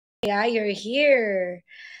Yeah, you're here.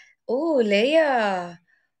 Oh, Leia,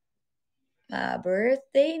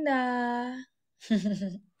 birthday na.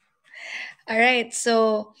 All right,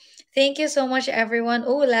 so thank you so much, everyone.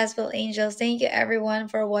 Oh, Laswell Angels, thank you, everyone,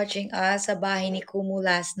 for watching us sa bahay ni Kumu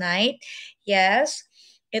last night. Yes,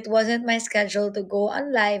 it wasn't my schedule to go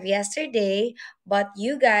on live yesterday, but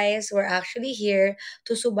you guys were actually here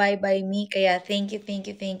to subaybay me. Kaya thank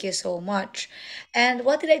you so much. And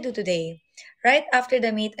what did I do today? Right after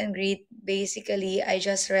the meet and greet, basically, I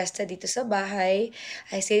just rested dito sa bahay.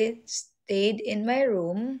 I stayed in my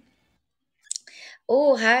room.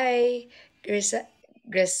 Oh, hi, Grisel.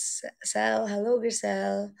 Hello,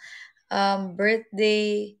 Grisel.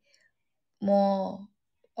 Birthday mo.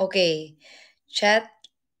 Okay. Chat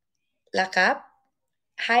Lakap.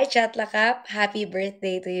 Hi, Chat Lakap. Happy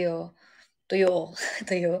birthday to you. To you.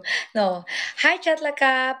 To you. No. Hi, Chat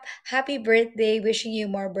Lakap. Happy birthday. Wishing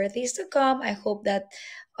you more birthdays to come. I hope that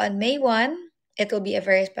on May 1, it will be a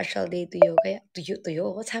very special day to you. Kaya, to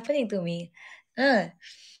you. What's happening to me? Uh,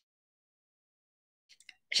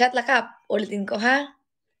 Chat Lakap. Ulitin ko, ha?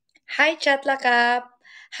 Hi, Chatlakap!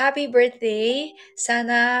 Happy birthday!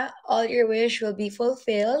 Sana all your wish will be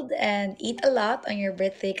fulfilled and eat a lot on your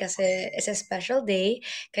birthday kasi it's a special day.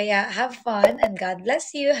 Kaya have fun and God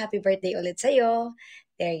bless you. Happy birthday ulit sa'yo.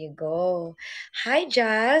 There you go. Hi,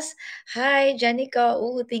 Jazz. Hi, Janica.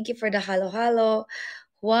 Ooh, thank you for the halo-halo.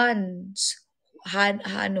 Juans.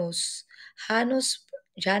 Hanus. Hanus.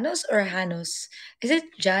 Janus or Hanus? Is it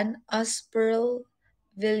Jan Asperl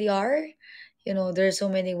Villar? You know, there's so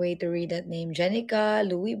many way to read that name. Jenica,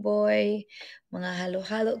 Louis Boy, mga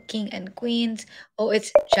halo-halo, king and queens. Oh,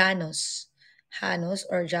 it's Janus. Hanus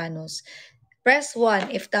or Janus. Press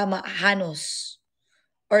 1 if tama, Hanus.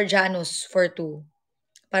 Or Janus for 2.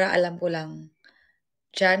 Para alam ko lang.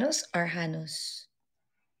 Janus or Hanus?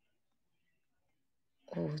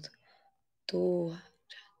 Oh, 2.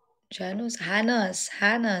 Janus, Hanas.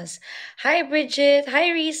 Hi, Bridget. Hi,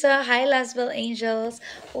 Risa. Hi, Laswell Angels.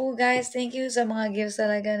 Oh, guys, thank you sa mga gifts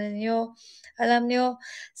talaga ninyo. Alam nyo,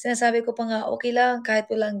 sinasabi ko pa nga, okay lang, kahit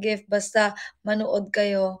walang gift, basta manood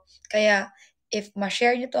kayo. Kaya, if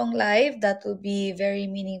ma-share nyo tong live, that will be very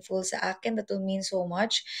meaningful sa akin. That will mean so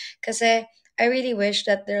much. Kasi, I really wish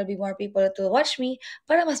that there will be more people that will watch me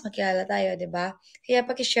para mas makilala tayo, di ba? Kaya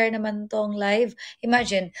paki-share naman tong live.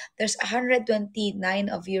 Imagine, there's 129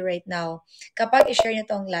 of you right now. Kapag i-share niyo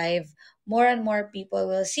tong live, more and more people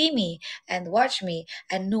will see me and watch me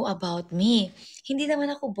and know about me. Hindi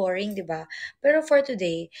naman ako boring, di ba? Pero for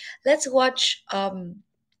today, let's watch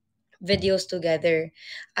videos together.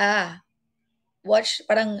 Ah, watch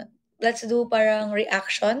parang let's do parang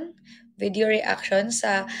reaction, video reaction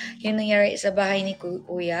sa yung nangyari sa bahay ni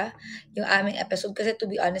Kuya, yung aming episode. Kasi to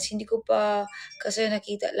be honest, hindi ko pa kasi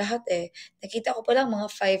nakita lahat eh. Nakita ko pa lang mga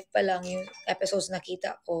 5 pa lang yung episodes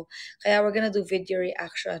nakita ko. Kaya we're gonna do video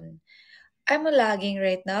reaction. I'm lagging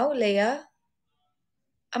right now, Leia.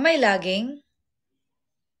 Am I lagging?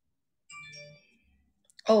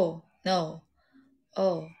 Oh, no.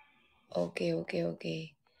 Oh, okay.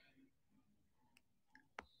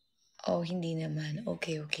 Oh, hindi naman.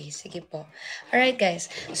 Okay. Sige po. Alright, guys.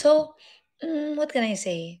 So, what can I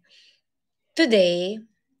say? Today,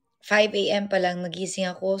 5 a.m. pa lang nagising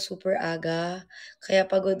ako, super aga. Kaya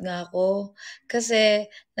pagod nga ako. Kasi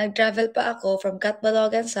nag-travel pa ako from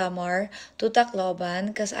Catbalogan, Samar to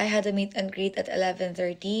Tacloban because I had a meet and greet at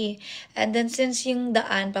 11:30. And then since yung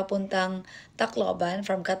daan papuntang Tacloban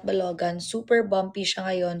from Catbalogan, super bumpy siya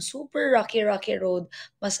ngayon. Super rocky road.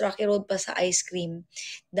 Mas rocky road pa sa ice cream.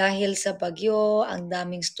 Dahil sa bagyo, ang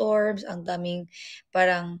daming storms, ang daming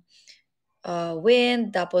parang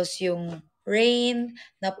wind, tapos yung rain,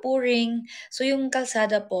 na pouring. So yung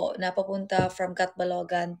kalsada po na papunta from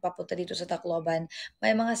Catbalogan, papunta dito sa Tacloban,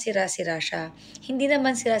 may mga sira-sira siya. Hindi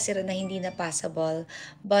naman sira-sira na hindi na passable,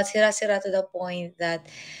 but sira-sira to the point that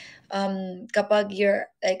kapag you're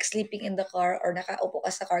like sleeping in the car or nakaupo ka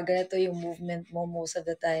sa car, ganito yung movement mo most of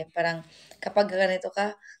the time. Parang kapag ganito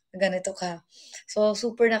ka. So,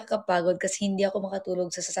 super nakakapagod kasi hindi ako makatulog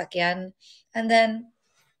sa sasakyan. And then,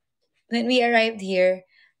 when we arrived here,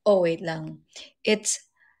 oh wait lang. It's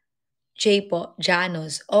J po,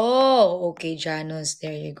 Janos. Oh, okay, Janos.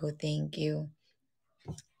 There you go. Thank you.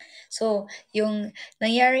 So, yung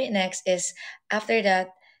nangyari next is, after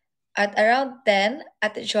that, at around 10,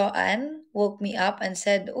 Ate Joanne woke me up and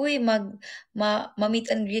said, "Uy, ma-meet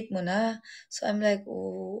and greet mo na." So I'm like,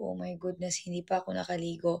 oh my goodness, hindi pa ako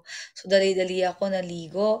nakaligo. So dali-dali ako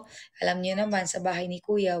naligo. Alam niyo naman, sa bahay ni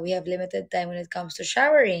Kuya, we have limited time when it comes to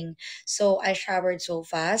showering. So I showered so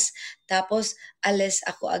fast. Tapos, alis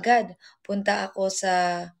ako agad. Punta ako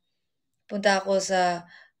sa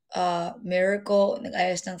mirror ko,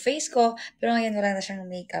 nag-ayos ng face ko, pero ngayon wala na siyang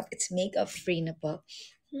makeup. It's makeup free na po.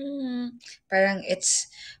 Parang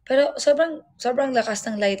pero sobrang lakas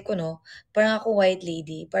ng light ko, no? Parang ako white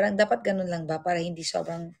lady. Parang dapat ganun lang ba para hindi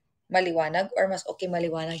sobrang maliwanag or mas okay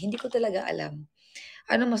maliwanag? Hindi ko talaga alam.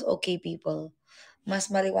 Ano mas okay, people? Mas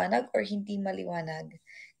maliwanag or hindi maliwanag?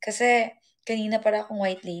 Kasi kanina para akong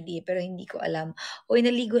white lady pero hindi ko alam. Uy,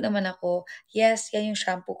 naligo naman ako. Yes, yan yung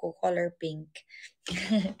shampoo ko, color pink.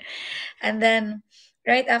 And then,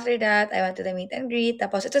 right after that, I went to the meet and greet.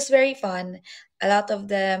 Tapos, it was very fun. A lot of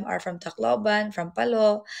them are from Tacloban, from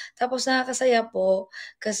Palo. Tapos, nakakasaya po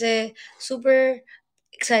kasi super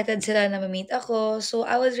excited sila na ma-meet ako. So,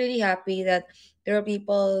 I was really happy that there were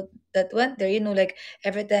people that went there. Like,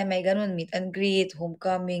 every time may ganun, meet and greet,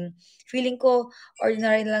 homecoming. Feeling ko,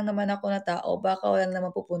 ordinary lang naman ako na tao. Baka walang naman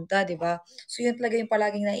pupunta, di ba? So, yun talaga yung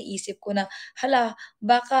palaging naiisip ko na, hala,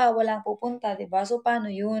 baka walang pupunta, 'di ba? So,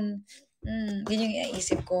 paano 'yun? Yun yung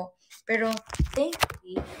iniisip ko. Pero,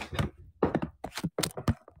 thankfully,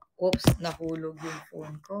 oops, nahulog yung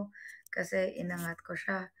phone ko kasi inangat ko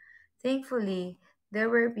siya. Thankfully,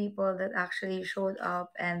 there were people that actually showed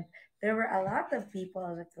up and there were a lot of people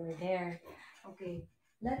that were there. Okay,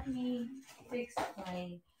 let me fix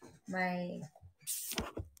my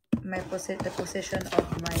the position of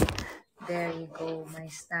my there you go, my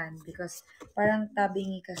stand because parang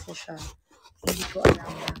tabingi kasi siya. Hindi ko alam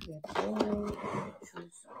bakit. Oh,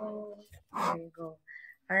 choose ko. There you go.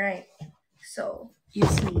 Alright. So, you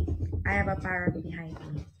see, I have a parrot behind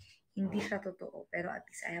me. Hindi siya totoo, pero at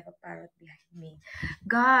least I have a parrot behind me.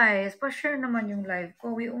 Guys, pa-share naman yung live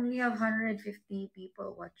ko. We only have 150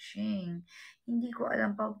 people watching. Hindi ko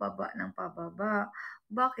alam pababa ng pababa.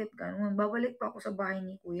 Bakit ganun? Babalik pa ako sa bahay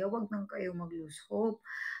ni Kuya. Wag nang kayo mag-lose hope.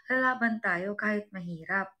 Lalaban tayo kahit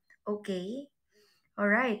mahirap. Okay?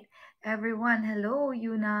 Alright. Everyone, hello,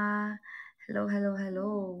 Yuna. Hello, hello,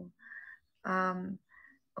 hello. Um,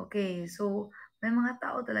 okay, so may mga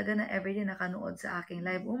tao talaga na everyday nakanood sa aking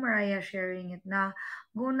live. Oh, Mariah sharing it na.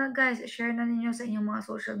 Go na guys, share na ninyo sa inyong mga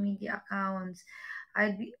social media accounts.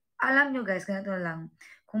 Alam nyo guys, ganito na lang.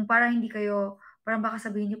 Kung para hindi kayo, parang baka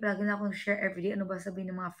sabihin nyo palagi na akong share everyday, ano ba sabihin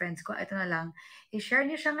ng mga friends ko? Ito na lang, i-share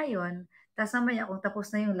nyo siya ngayon, tapos mamaya kung tapos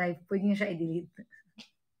na yung live, pwede nyo siya i-delete.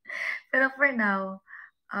 Pero for now,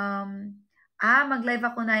 mag-live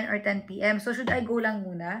ako 9 or 10 p.m. So, should I go lang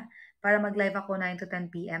muna para mag-live ako 9 to 10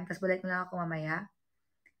 p.m. Tapos balik na lang ako mamaya?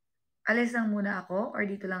 Alis lang muna ako or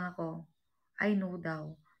dito lang ako? I know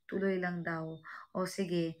daw. Tuloy lang daw. O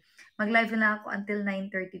sige, mag-live na lang ako until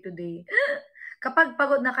 9:30 today. Kapag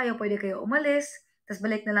pagod na kayo, pwede kayo umalis, tapos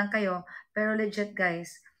balik na lang kayo. Pero legit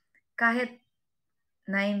guys, kahit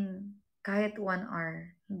 9, kahit 1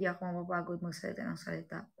 hour, hindi ako mapapagod magsalita ng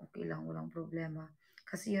salita. Okay lang, walang problema.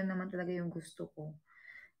 Kasi yun naman talaga yung gusto ko.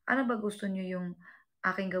 Ano ba gusto nyo yung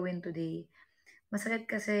aking gawin today? Masakit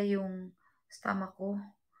kasi yung stomach ko.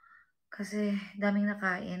 Kasi daming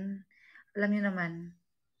nakain. Alam nyo naman,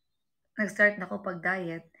 nag-start na ako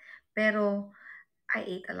pag-diet. Pero I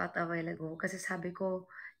ate a lot a while ago. Kasi sabi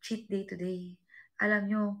ko, cheat day today. Alam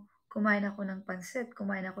nyo, kumain ako ng pansit,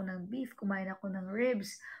 kumain ako ng beef, kumain ako ng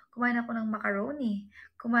ribs, kumain ako ng macaroni,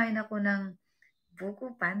 kumain ako ng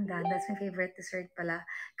buko pandan. That's my favorite dessert pala.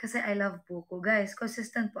 Kasi I love buko. Guys,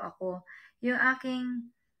 consistent po ako. Yung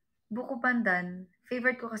aking buko pandan,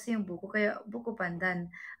 favorite ko kasi yung buko, kaya buko pandan.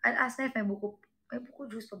 I'll ask na if may buko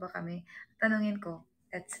juice pa ba kami? Tanungin ko.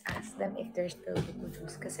 Let's ask them if there's still buko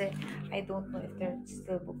juice. Kasi I don't know if there's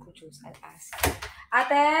still buko juice. I'll ask.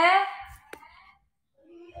 Ate!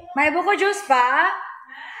 May buko juice pa?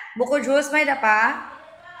 Buko juice, may da pa?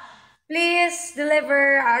 Please,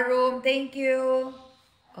 deliver our room. Thank you.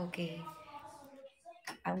 Okay.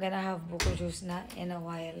 I'm gonna have buko juice na in a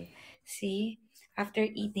while. See? After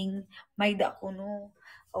eating, may dakuno.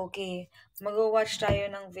 Okay. Mag-watch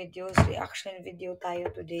tayo ng videos. Reaction video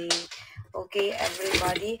tayo today. Okay,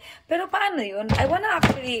 everybody. Pero paano yun? I wanna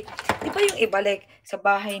actually, di ba yung ibalik sa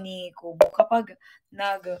bahay ni Kumu kapag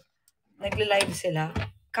nag-live sila,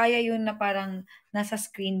 kaya yun na parang nasa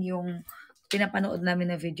screen yung pinapanood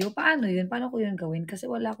namin na video. Paano yun? Paano ko yun gawin? Kasi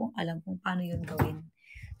wala akong alam kung paano yun gawin.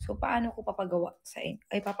 So, paano ko papagawa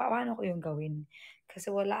paano ko yung gawin? Kasi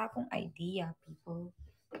wala akong idea, people.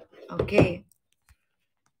 Okay.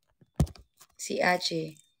 Si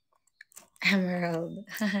Ache. Emerald.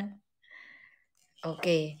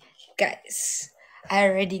 Okay. Guys, I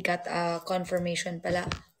already got a confirmation pala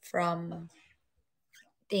from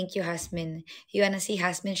thank you, Hasmin. You wanna see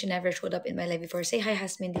Hasmin? She never showed up in my live before. Say hi,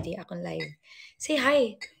 Hasmin, didi. Akong live. Say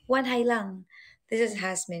hi. One hi lang. This is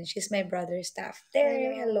Hasmin. She's my brother's staff.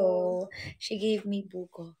 There, hello. She gave me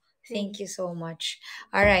buko. Thank you so much.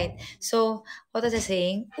 All right. So, what was I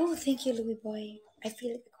saying? Oh, thank you, Louis Boy. I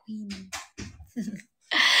feel like a queen.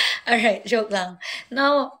 All right, joke lang.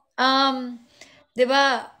 Now, 'di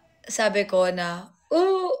ba, sabi ko na,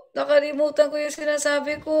 nakalimutan ko yung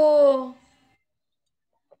sinasabi ko.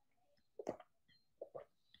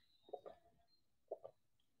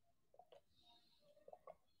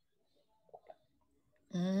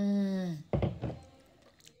 Hmm,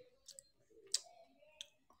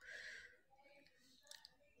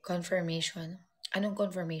 confirmation. Anong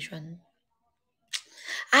confirmation?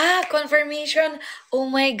 Confirmation. Oh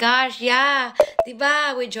my gosh, yeah. 'Di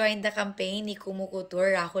ba, we joined the campaign ni Kumu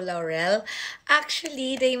Rahul Laurel.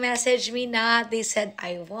 Actually, they messaged me na. They said,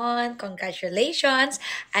 I won. Congratulations.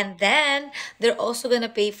 And then, they're also gonna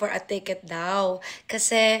pay for a ticket daw.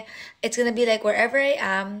 Kasi, it's gonna be like wherever I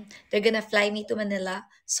am, they're gonna fly me to Manila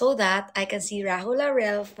so that I can see Rahul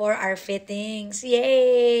Laurel for our fittings.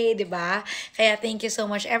 Yay! 'Di ba? Kaya thank you so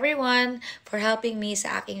much everyone for helping me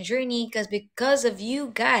sa aking journey because of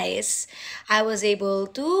you guys, I was able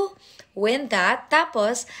to win that.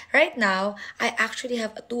 Tapos, right now, I actually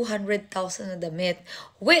have a 200,000 na damit,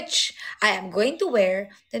 which I am going to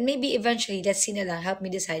wear. Then maybe eventually, let's see na lang, help me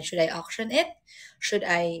decide, should I auction it? Should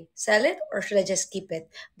I sell it? Or should I just keep it?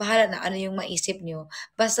 Bahala na ano yung maisip nyo.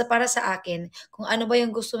 Basta para sa akin, kung ano ba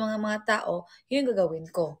yung gusto mga tao, yun yung gagawin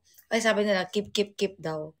ko. Ay sabi nila, keep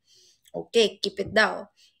daw. Okay, keep it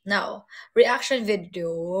daw. Now, reaction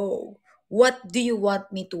video. What do you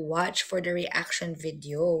want me to watch for the reaction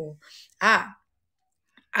video? I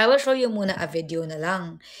will show you muna a video na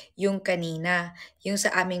lang. Yung kanina, yung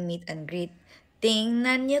sa aming meet and greet.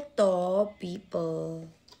 Tingnan niyo to, people.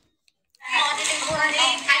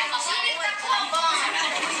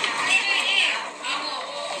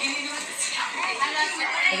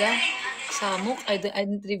 Diba? Samok, I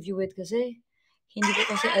didn't review it kasi. Hindi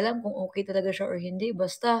ko kasi alam kung okay talaga siya or hindi.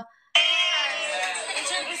 Basta,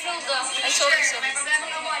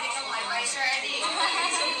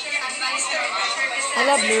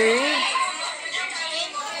 hala, blurry.